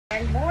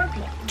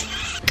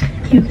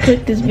You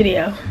clicked this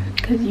video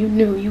because you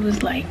knew. You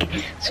was like,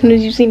 as soon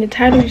as you seen the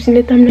title, you seen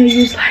the thumbnail,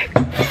 you was like,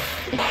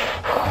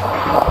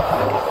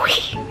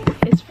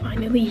 it's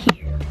finally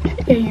here.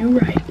 Yeah, you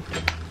right.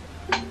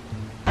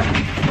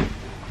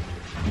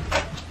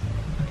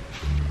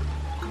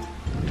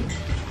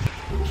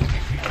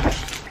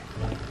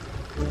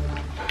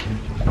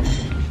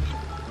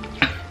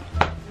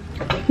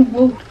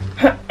 Whoa.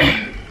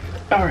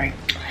 All right.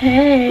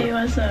 Hey,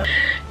 what's up?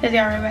 As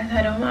y'all read my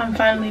title, I'm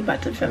finally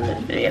about to film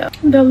this video.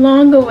 The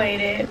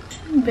long-awaited,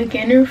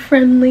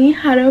 beginner-friendly,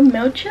 how to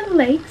melt your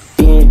lace.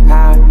 The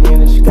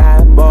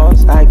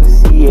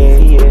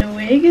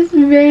wig is a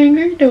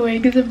banger. The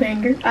wig is a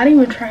banger. I didn't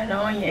even try it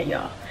on yet,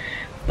 y'all.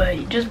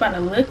 But just by the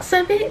looks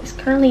of it, it's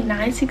currently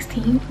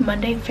 9/16,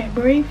 Monday,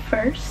 February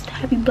 1st.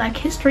 Happy Black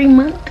History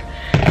Month.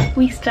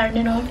 We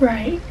starting off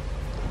right.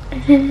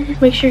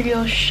 Make sure you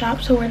go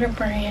shop to wear the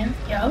brand.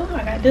 Yo,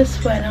 I got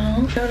this sweat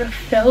on. You know, the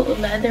felt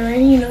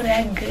leathering, you know,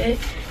 that good,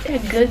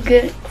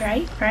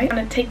 right? I'm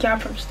gonna take y'all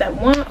from step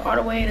 1 all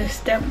the way to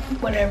step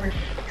whatever.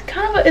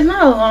 It's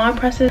not a long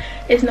process.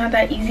 It's not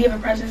that easy of a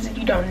process if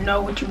you don't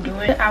know what you're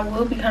doing. I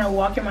will be kind of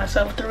walking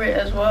myself through it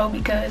as well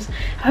because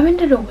I haven't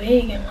did a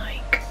wig in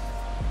like,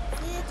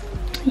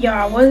 y'all,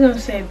 I was gonna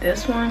say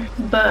this one,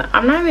 but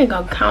I'm not even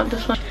gonna count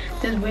this one.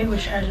 This wig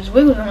was trash. This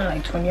wig was only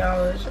like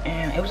 $20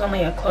 and it was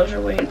only a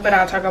closure wig, but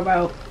I'll talk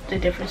about the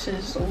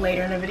differences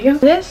later in the video.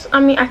 This, I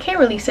mean, I can't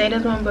really say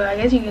this one, but I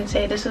guess you can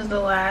say this is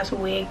the last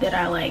wig that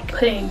I like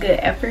put in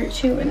good effort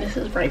to, and this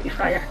is right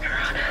before I got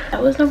corona.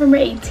 That was November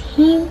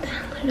 18th,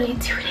 literally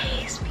 2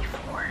 days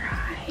before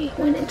I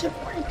went into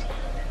quarantine.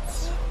 That's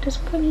so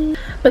disappointing.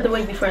 But the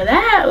wig before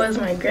that was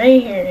my gray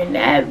hair, and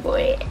that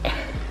boy,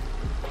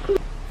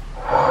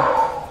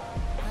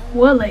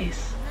 what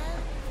lace?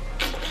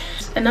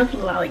 Enough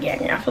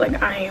lollygagging. I feel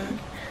like I am,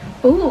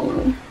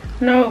 ooh,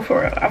 no,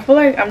 for real, I feel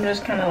like I'm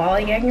just kind of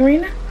lollygagging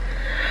right now.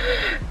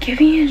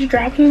 Giving is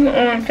dropping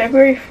on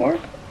February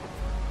 4th.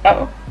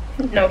 Oh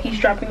no, he's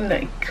dropping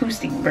the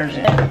acoustic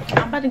version.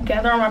 I'm about to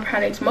gather all my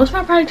products. Most of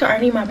my products are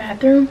already in my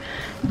bathroom,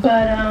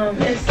 but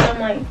it's some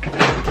like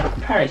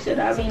products that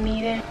I'll be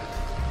needing.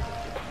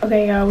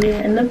 Okay, y'all,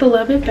 we're in the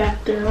beloved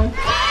bathroom.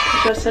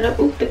 Just set up.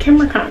 Oop, the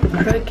camera kind of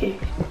crooked.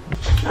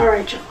 All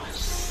right, y'all,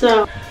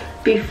 so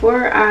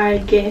before I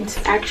get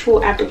into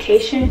actual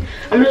application,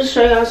 I'm going to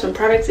show y'all some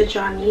products that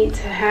y'all need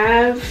to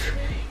have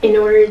in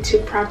order to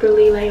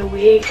properly lay a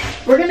wig.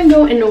 We're going to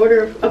go in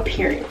order of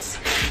appearance.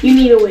 You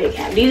need a wig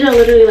cap. These are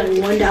literally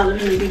like $1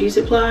 from the beauty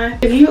supply.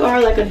 If you are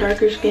like a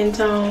darker skin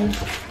tone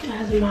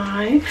as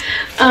mine,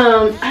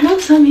 I know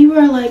some people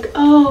are like,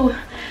 oh,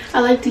 I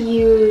like to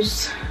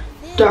use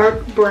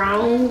dark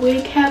brown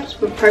wig caps,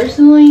 but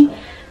personally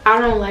I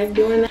don't like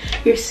doing that.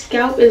 Your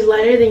scalp is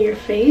lighter than your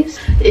face.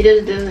 It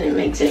just doesn't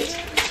make sense.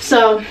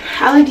 So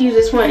I like to use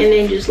this one and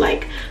then just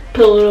like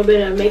put a little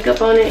bit of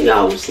makeup on it.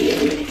 Y'all will see in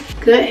a minute.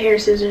 Good hair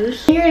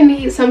scissors. You're gonna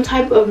need some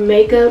type of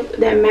makeup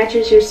that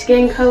matches your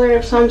skin color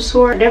of some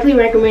sort. I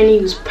definitely recommend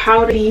you use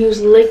powder. You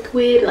use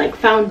liquid like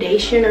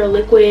foundation or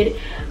liquid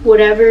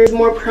whatever. It's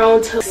more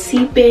prone to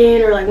seep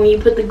in, or like when you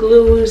put the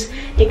glues,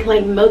 it can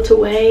like melt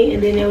away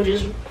and then it'll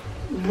just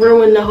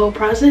ruin the whole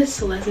process.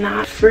 So let's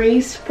not.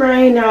 Freeze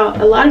spray. Now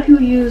a lot of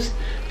people use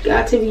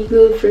Got to Be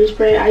Good freeze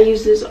spray. I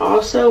use this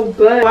also,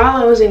 but while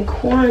I was in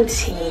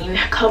quarantine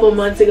a couple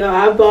months ago,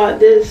 I bought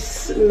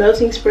this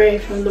melting spray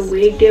from the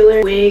wig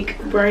dealer, wig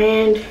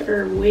brand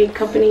or wig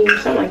company or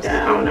something like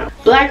that, I don't know,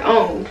 black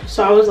owned.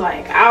 So I was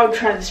like, I'll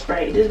try the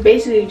spray. This is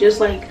basically just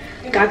like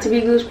Got to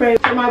Be Good spray.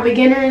 For my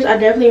beginners, I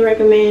definitely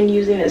recommend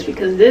using this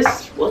because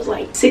this was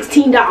like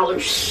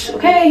 $16,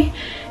 okay,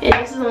 and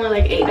this is only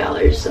like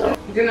 $8. So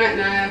good night,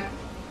 Naya.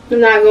 I'm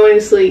not going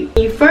to sleep.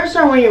 When you first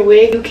start wearing your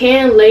wig, you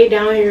can lay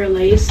down your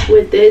lace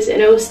with this and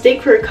it will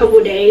stick for a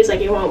couple days, like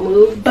it won't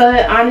move.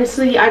 But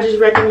honestly, I just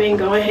recommend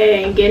going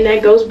ahead and getting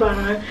that Ghost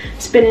Bond,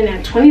 spending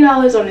that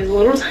 $20 on this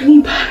little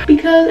tiny box,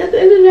 because at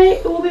the end of the day,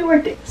 it will be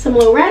worth it. Some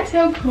little rat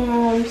tail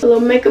combs, a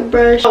little makeup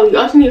brush. Oh, you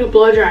also need a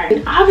blow dryer.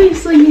 And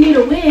obviously you need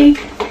a wig.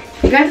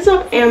 I got this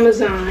on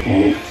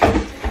Amazon.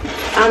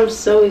 I'm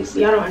so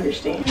excited. Y'all don't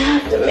understand. I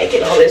have to make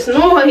it all this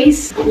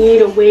noise. You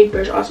need a wig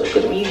brush also,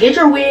 because when you get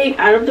your wig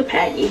out of the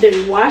pack, either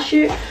you wash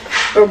it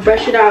or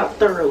brush it out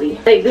thoroughly.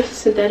 Like, this is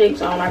synthetic,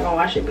 so I'm not gonna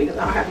wash it because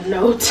I don't have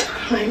no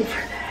time for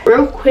that.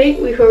 Real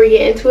quick, before we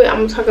get into it,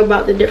 I'm gonna talk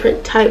about the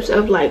different types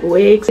of like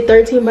wigs.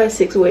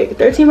 13x6 wig.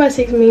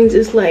 13x6 means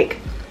it's like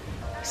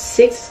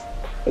 6,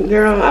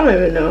 girl, I don't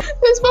even know.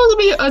 It's supposed to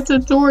be a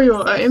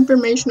tutorial, an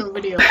informational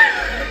video.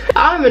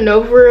 I don't even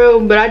know for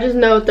real, but I just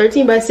know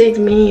 13x6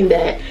 mean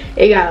that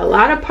it got a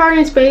lot of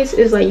parting space.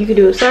 It's like you could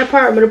do a side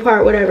part, middle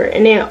part, whatever,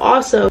 and then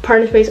also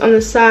parting space on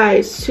the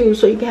sides too,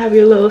 so you can have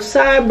your little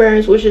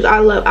sideburns, which is I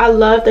love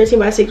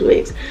 13x6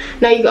 wigs.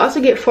 Now you can also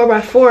get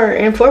 4x4,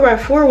 and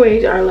 4x4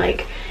 wigs are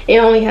like, it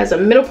only has a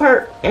middle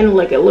part and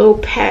like a little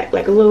pack,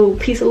 like a little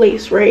piece of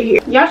lace right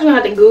here. Y'all just gonna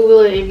have to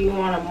Google it if you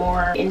want a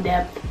more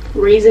in-depth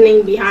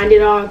reasoning behind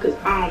it all, because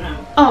I don't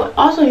know. Oh,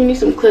 also you need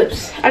some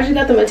clips. I just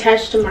got them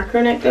attached to my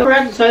crew neck though. I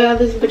forgot to tell y'all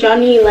this, but y'all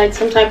need like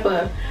some type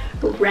of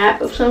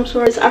wrap of some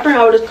sort. I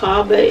forgot what it's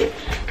called, but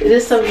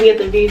this stuff you get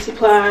the beauty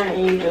supply,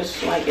 and you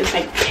just like, it's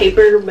like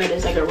paper, but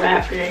it's like a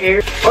wrap for your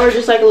hair, or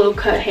just like a little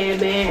cut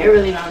headband. It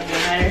really don't even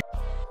matter.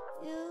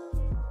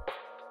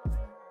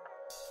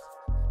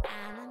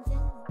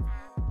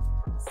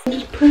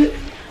 Just put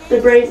the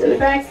braids in the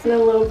back and a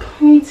little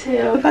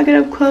ponytail. If I get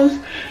up close,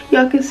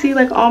 y'all can see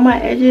like all my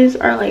edges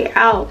are like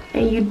out,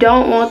 and you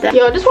don't want that.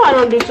 Yo, this is why I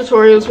don't do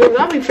tutorials, because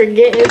I'll be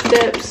forgetting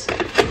steps,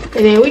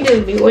 and then we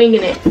just be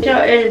winging it. Y'all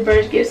edge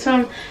brush, just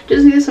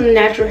get some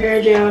natural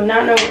hair gel,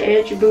 not no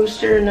edge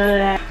booster, none of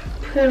that.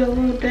 Put a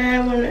little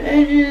dab on the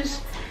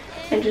edges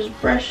and just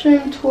brush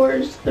them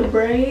towards the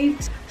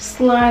braids.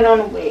 Slide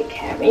on a wig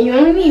cap, and you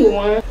only need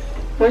one.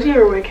 Once you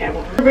have a wig cap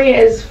on, bring it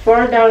as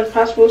far down as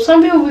possible.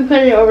 Some people be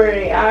putting it over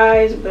their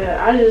eyes, but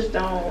I just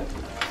don't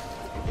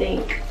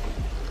think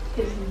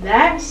it's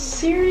that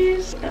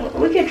serious.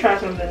 We could try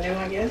something new,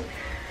 I guess.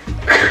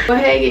 Go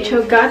ahead and get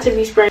your got to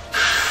be spray.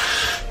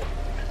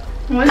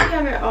 Once you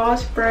have it all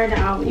spread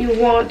out, you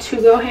want to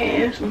go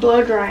ahead and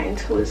blow dry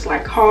until it's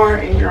like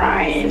hard and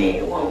dry and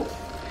it won't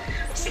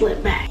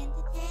slip back.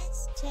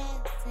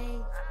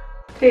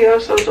 Okay, y'all,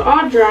 so it's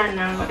all dry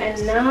now,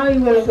 and now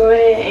you want to go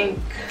ahead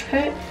and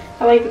cut.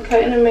 I like to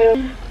cut in the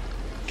middle.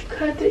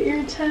 Cut the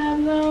ear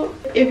tabs out.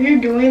 If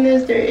you're doing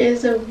this, there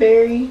is a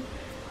very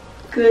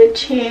good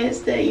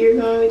chance that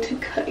you're going to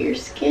cut your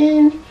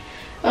skin.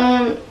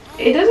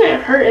 It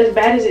doesn't hurt as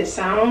bad as it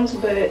sounds,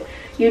 but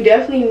you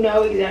definitely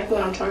know exactly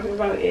what I'm talking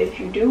about if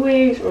you do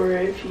wigs, or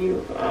if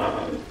you're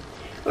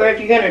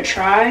gonna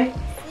try.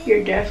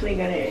 You're definitely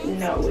gonna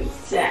know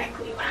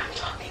exactly what I'm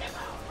talking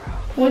about,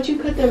 bro. Once you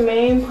cut the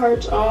main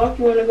parts off,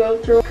 you want to go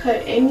through,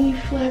 cut any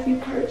flappy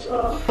parts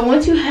off. And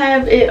once you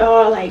have it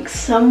all like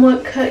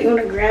somewhat cut, you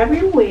want to grab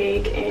your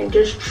wig and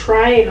just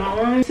try it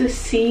on to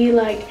see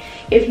like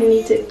if you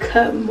need to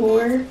cut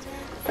more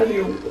of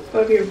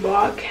your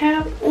bob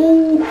cap.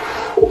 Ooh,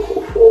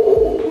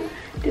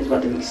 this is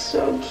about to be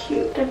so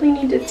cute.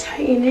 Definitely need to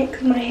tighten it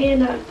because my head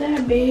not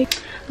that big.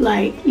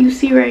 Like you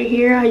see right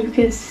here how you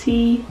can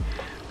see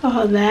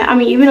all that. I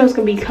mean, even though it's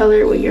gonna be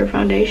colored with your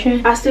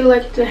foundation, I still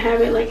like to have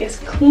it like as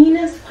clean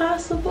as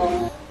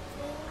possible.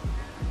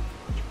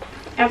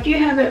 After you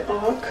have it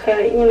all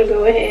cut, you want to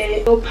go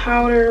ahead, go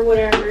powder,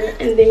 whatever,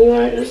 and then you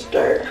want to just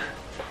start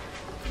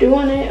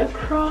doing it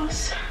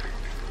across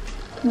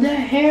the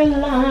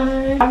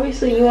hairline.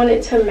 Obviously you want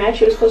it to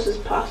match you as close as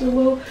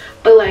possible,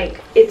 but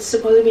like it's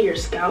supposed to be your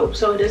scalp,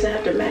 so it doesn't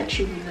have to match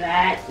you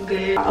that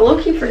good. I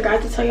low-key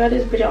forgot to tell y'all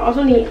this, but y'all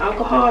also need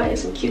alcohol and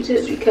some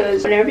Q-tips,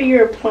 because whenever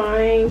you're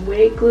applying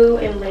wig glue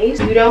and lace,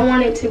 you don't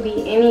want it to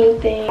be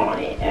anything on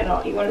it at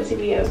all. You want it to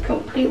be a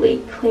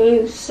completely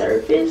clean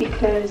surface,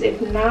 because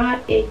if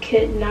not, it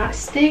could not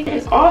stick.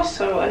 And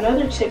also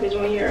another tip is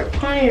when you're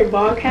applying your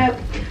ball cap,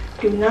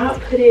 do not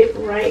put it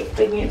right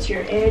against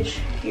your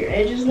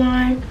edges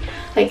line.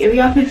 Like if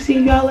y'all can see,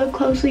 if y'all look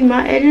closely,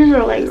 my edges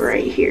are like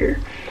right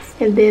here,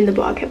 and then the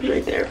ball cap is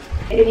right there.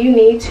 If you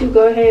need to,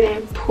 go ahead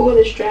and pull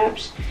the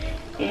straps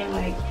and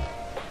like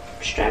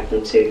strap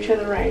them to each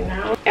other right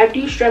now. After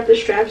you strap the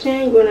straps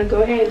in, you want to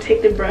go ahead and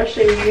take the brush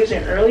that you were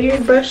using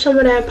earlier, brush some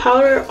of that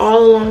powder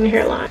all along the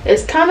hairline.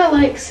 It's kind of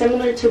like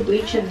similar to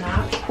bleaching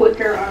knots,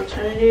 quicker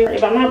alternative.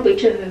 If I'm not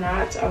bleaching the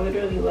knots, I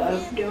literally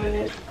love doing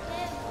this.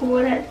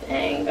 What that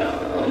thing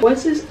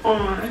what's this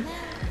on?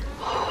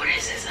 Oh,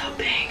 this is a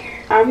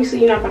banger. Obviously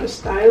you're not about to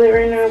style it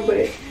right now,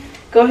 but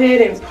go ahead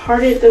and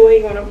part it the way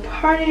you want to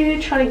part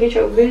it. Try to get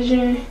your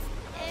vision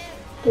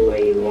the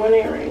way you want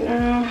it right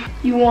now.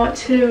 You want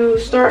to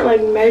start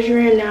like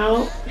measuring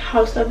out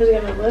how stuff is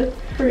gonna look.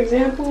 For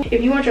example,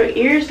 if you want your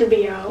ears to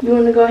be out, you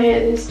want to go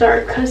ahead and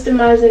start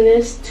customizing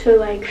this to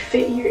like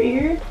fit your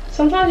ear.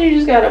 Sometimes you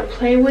just gotta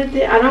play with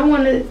it. I don't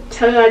want to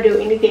tell y'all to do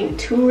anything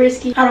too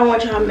risky. I don't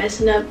want y'all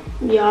messing up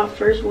y'all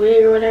first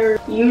wig or whatever.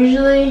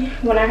 Usually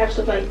when I have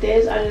stuff like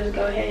this, I just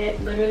go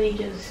ahead, literally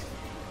just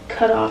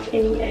cut off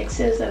any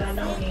excess that I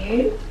don't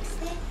need.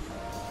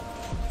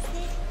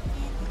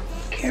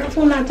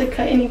 Careful not to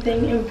cut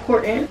anything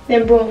important.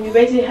 Then boom, you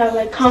basically have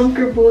like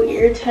comfortable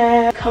ear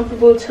tab,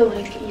 comfortable to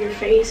like your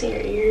face and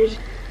your ears.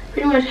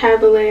 Pretty much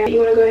have the layout. You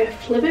want to go ahead,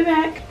 flip it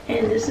back,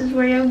 and this is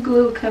where your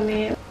glue come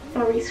in.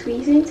 Are we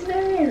squeezing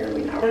today or are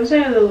we not? I'm gonna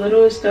say the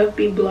littlest stuff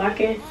be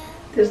blocking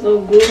this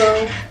little glue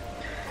hole.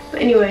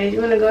 But anyways, you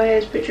want to go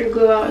ahead and spit your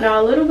glue out.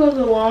 Now a little goes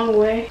a long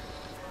way.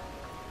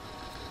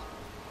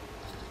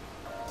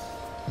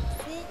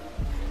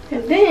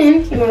 And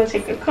then you want to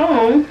take a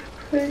comb,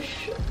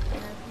 push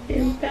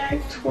it back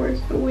towards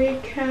the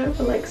wig cap,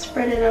 but like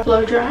spread it out,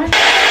 blow dry.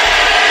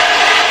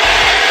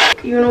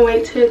 You want to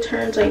wait till it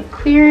turns like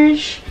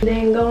clearish,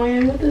 then go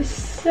in with the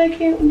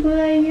second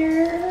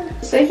layer.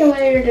 The second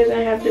layer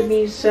doesn't have to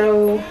be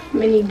so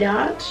many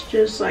dots,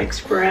 just like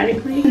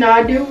sporadically. Now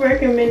I do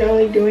recommend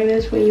only doing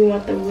this when you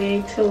want the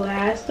wig to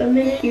last a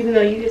minute, even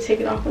though you can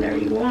take it off whenever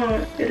you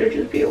want. It'll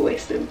just be a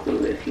waste of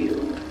glue if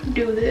you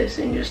do this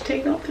and just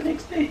take it off the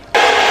next day.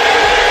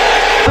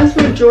 Once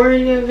the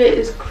majority of it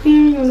is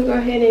clear, you want to go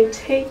ahead and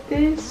take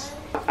this.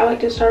 I like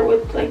to start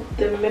with like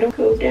the middle,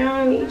 go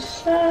down each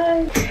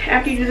side.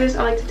 After you do this,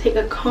 I like to take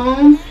a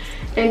comb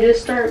and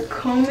just start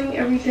combing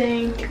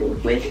everything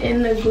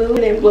within the glue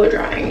and then blow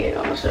drying it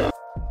also.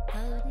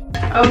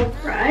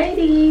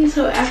 Alrighty,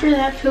 so after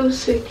that feels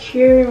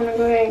secure, I'm gonna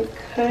go ahead and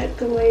cut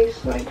the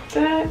lace like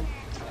that.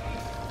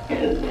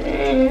 And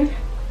then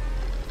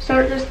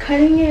start just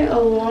cutting it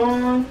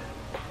along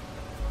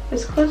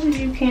as close as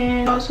you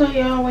can. Also,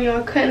 y'all, when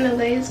y'all cutting the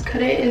lace,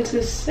 cut it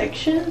into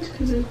sections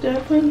because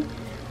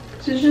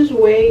it's just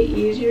way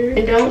easier.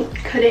 And don't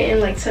cut it in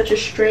like such a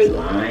straight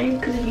line,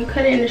 because if you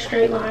cut it in a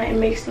straight line, it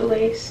makes the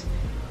lace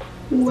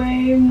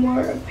way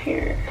more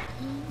apparent.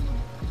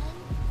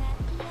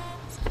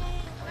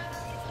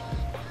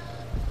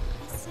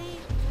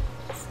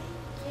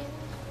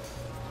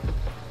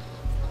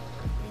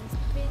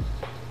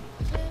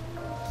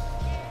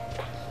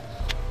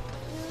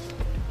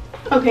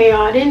 Okay,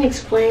 y'all, I didn't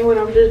explain what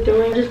I'm just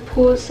doing. I just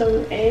pulled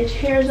some edge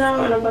hairs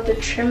out and I'm about to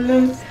trim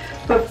them.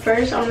 But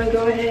first, I'm gonna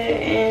go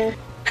ahead and...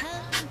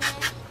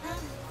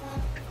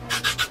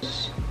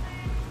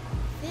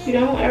 You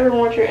don't ever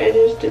want your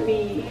edges to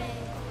be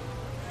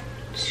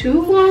too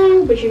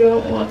long, but you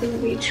don't want them to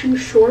be too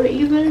short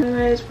either. I'm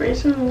gonna spray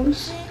some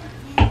mousse.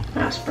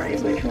 Not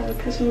spray, but you want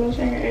to put some mousse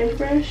on your edge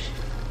brush.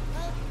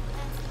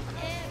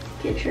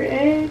 Get your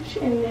edge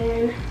and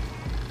then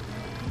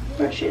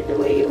brush it the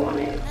way you want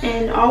it.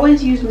 And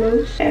always use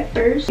mousse at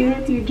first. Even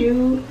if you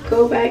do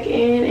go back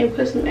in and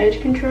put some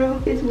edge control,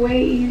 it's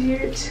way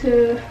easier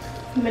to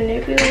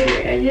manipulate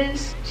your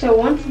edges. So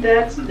once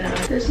that's done,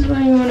 this is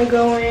when you want to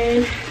go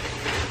in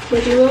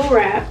with your little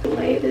wrap.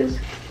 Lay this.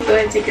 Go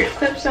ahead and take your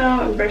clips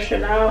out and brush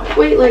it out.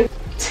 Wait like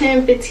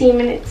 10-15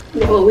 minutes.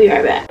 We'll be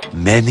right back.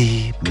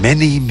 Many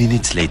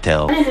minutes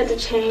later. I had to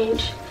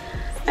change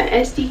an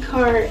SD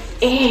card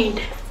and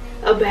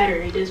a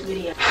battery this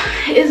video.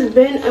 It's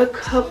been a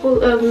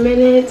couple of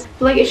minutes.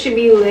 Like it should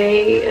be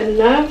laid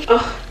enough.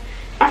 Oh,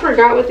 I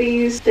forgot with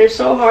these. They're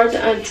so hard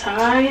to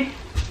untie.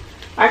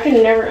 I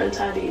can never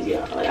untie these,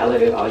 y'all. Like I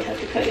literally always have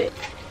to cut it.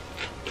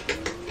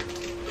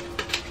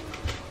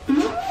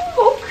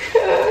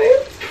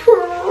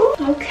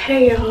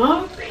 Okay,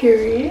 y'all.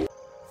 Period.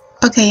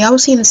 Okay, y'all will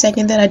see in a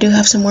second that I do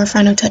have some more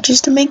final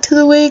touches to make to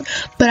the wig,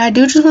 but I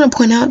do just want to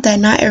point out that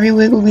not every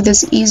wig will be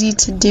this easy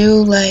to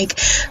do. Like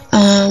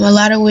a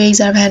lot of wigs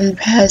I've had in the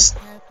past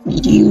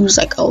use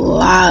like a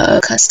lot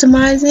of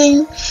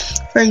customizing.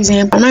 For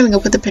example, I'm not even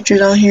gonna put the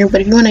pictures on here,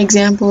 but if you want an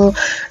example,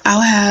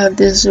 I'll have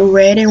this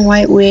red and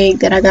white wig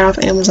that I got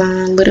off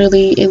Amazon.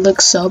 Literally, it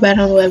looks so bad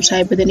on the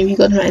website, but then if you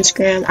go to my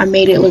Instagram, I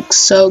made it look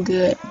so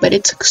good, but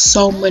it took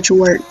so much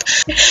work.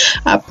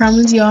 I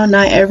promise y'all,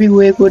 not every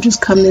wig will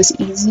just come this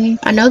easy.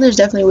 I know there's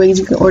definitely wigs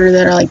you can order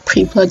that are like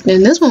pre-plugged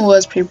in. This one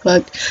was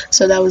pre-plugged,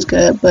 so that was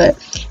good, but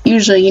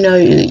usually, you know,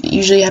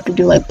 you have to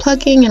do like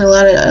plucking and a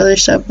lot of other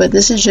stuff, but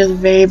this is just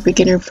very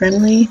beginner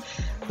friendly.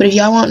 But if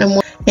y'all want a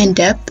more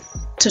in-depth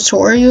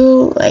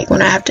tutorial, like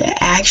when I have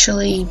to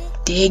actually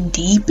dig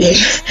deep and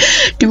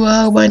do a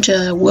whole bunch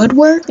of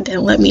woodwork,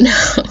 then let me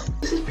know.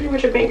 This is pretty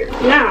much a banger.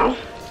 Now,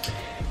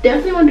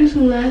 definitely want to do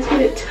some last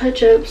minute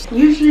touch-ups.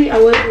 Usually I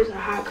would use a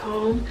hot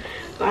comb,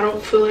 but I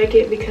don't feel like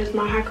it because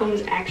my hot comb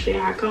is actually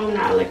a hot comb,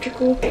 not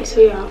electrical. Okay,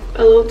 so y'all,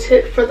 a little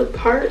tip for the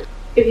part.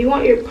 If you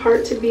want your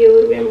part to be a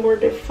little bit more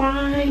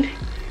defined,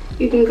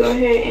 you can go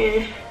ahead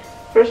and,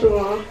 first of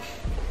all,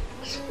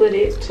 split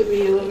it to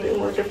be a little bit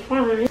more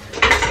defined.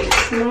 A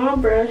small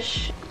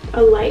brush,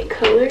 a light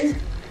color,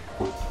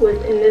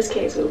 with, in this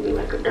case it would be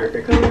like a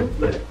darker color,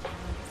 but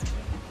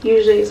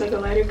usually it's like a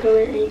lighter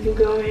color, and you can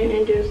go in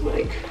and just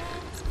like,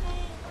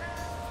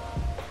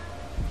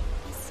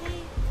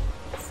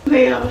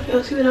 okay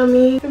y'all see what I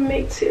mean? It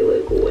makes it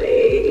look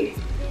way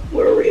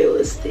more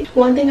realistic.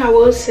 One thing I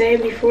will say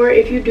before,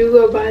 if you do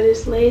go buy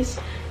this lace,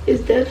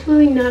 it's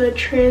definitely not a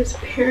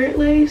transparent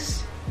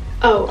lace.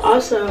 Oh,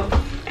 also,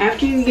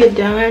 after you get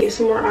done, get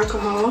some more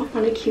alcohol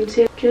on a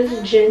Q-tip.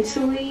 Just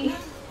gently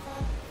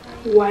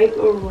wipe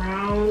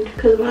around.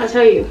 Because when I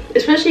tell you,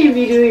 especially if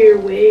you do your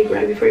wig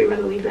right before you're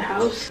about to leave the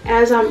house,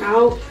 as I'm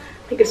out,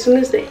 like as soon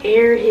as the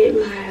air hit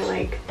my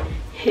like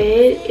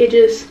head, it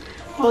just,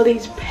 all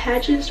these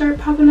patches start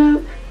popping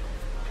up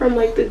from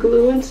like the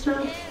glue and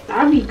stuff.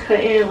 I'll be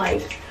cutting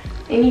like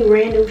any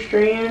random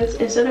strands.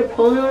 Instead of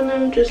pulling on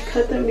them, just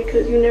cut them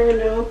because you never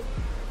know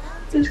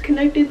it's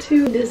connected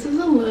to. This is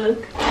a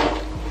look.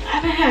 I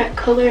haven't had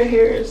color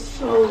hair in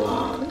so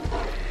long.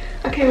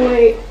 I can't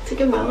wait to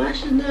get my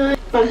lashes done.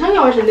 By the time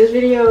y'all watching this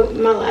video,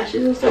 my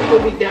lashes and stuff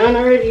will be done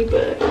already,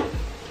 but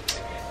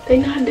they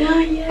not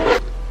done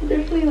yet. I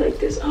definitely like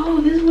this. Oh,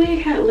 this wig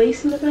had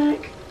lace in the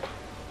back.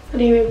 I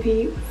didn't even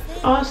peep.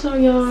 Also,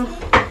 y'all,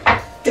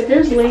 if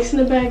there's lace in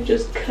the back,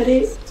 just cut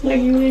it. Like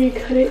you literally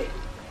cut it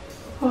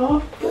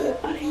off, but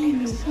I didn't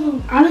even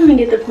know. I don't even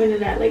get the point of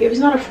that. Like if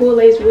it's not a full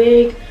lace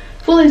wig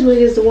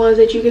is the ones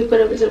that you can put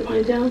up as a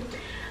ponytail.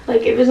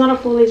 Like if it's not a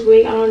full lace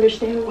wig, I don't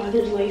understand why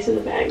there's lace in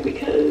the back,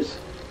 because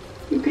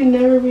you can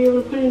never be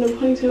able to put it in a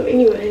ponytail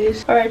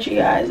anyways. Alright you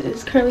guys,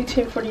 it's currently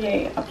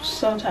 10:48. I'm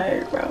so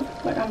tired, bro.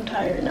 Like I'm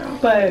tired now.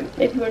 But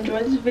if you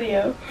enjoyed this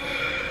video,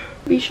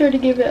 be sure to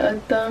give it a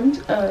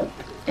thumbs up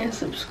and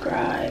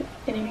subscribe.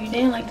 And if you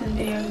didn't like this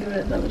video, give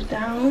it a thumbs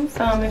down.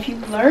 If you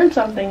learned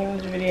something in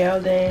this video,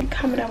 then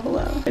comment down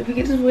below. If you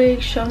get this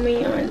wig, show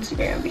me on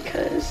Instagram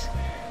because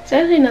it's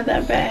actually not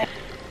that bad.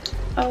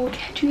 I will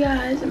catch you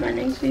guys in my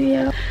next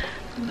video.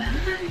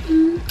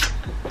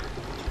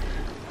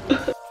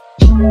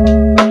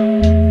 Bye.